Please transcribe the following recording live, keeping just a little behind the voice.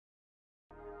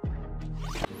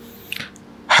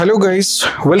Hello guys,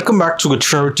 welcome back to Good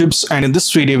Travel Tips, and in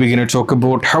this video we're going to talk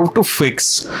about how to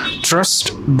fix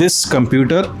trust this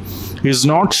computer is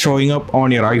not showing up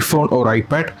on your iPhone or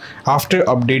iPad after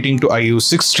updating to iOS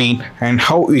 16 and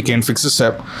how we can fix this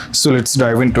up. So let's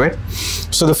dive into it.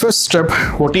 So the first step,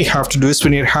 what you have to do is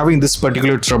when you're having this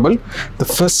particular trouble, the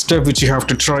first step which you have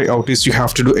to try out is you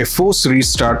have to do a force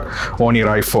restart on your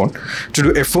iPhone. To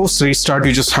do a force restart,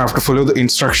 you just have to follow the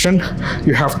instruction.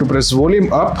 You have to press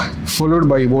volume up followed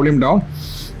by volume down,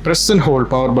 press and hold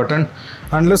power button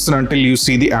unless and until you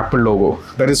see the Apple logo.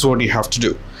 That is what you have to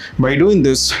do. By doing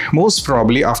this, most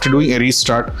probably after doing a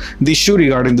restart, the issue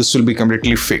regarding this will be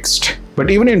completely fixed. But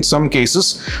even in some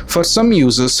cases, for some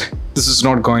users, this is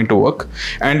not going to work.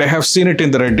 And I have seen it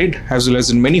in the Reddit as well as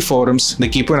in many forums. They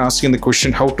keep on asking the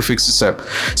question how to fix this app.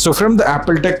 So from the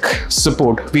Apple Tech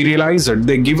support, we realize that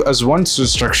they give us one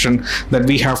instruction that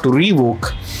we have to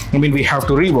revoke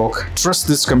trust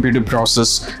this computer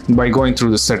process by going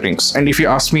through the settings. And if you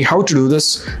ask me how to do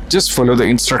this, just follow the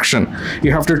instruction.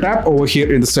 You have to tap over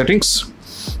here in the settings.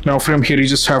 Now from here, you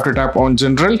just have to tap on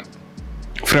general.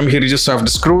 From here, you just have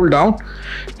to scroll down,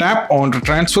 tap on to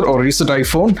transfer or reset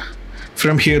iPhone.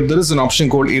 From here, there is an option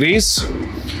called erase.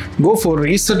 Go for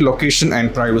reset location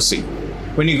and privacy.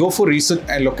 When you go for reset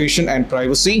and location and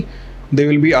privacy, they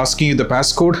will be asking you the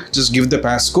passcode. Just give the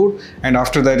passcode, and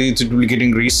after that it will be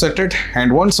getting resetted.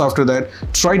 And once after that,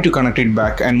 try to connect it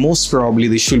back, and most probably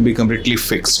this will be completely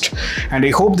fixed. And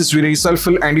I hope this video is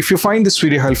helpful, and if you find this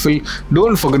video helpful,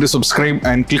 don't forget to subscribe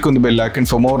and click on the bell icon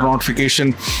for more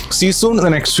notification. See you soon in the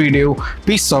next video.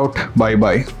 Peace out. Bye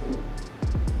bye.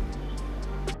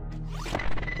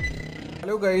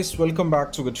 Hello guys, welcome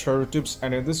back to Good Travel Tips,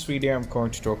 and in this video I'm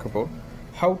going to talk about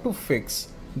how to fix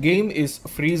game is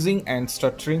freezing and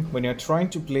stuttering when you're trying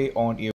to play on your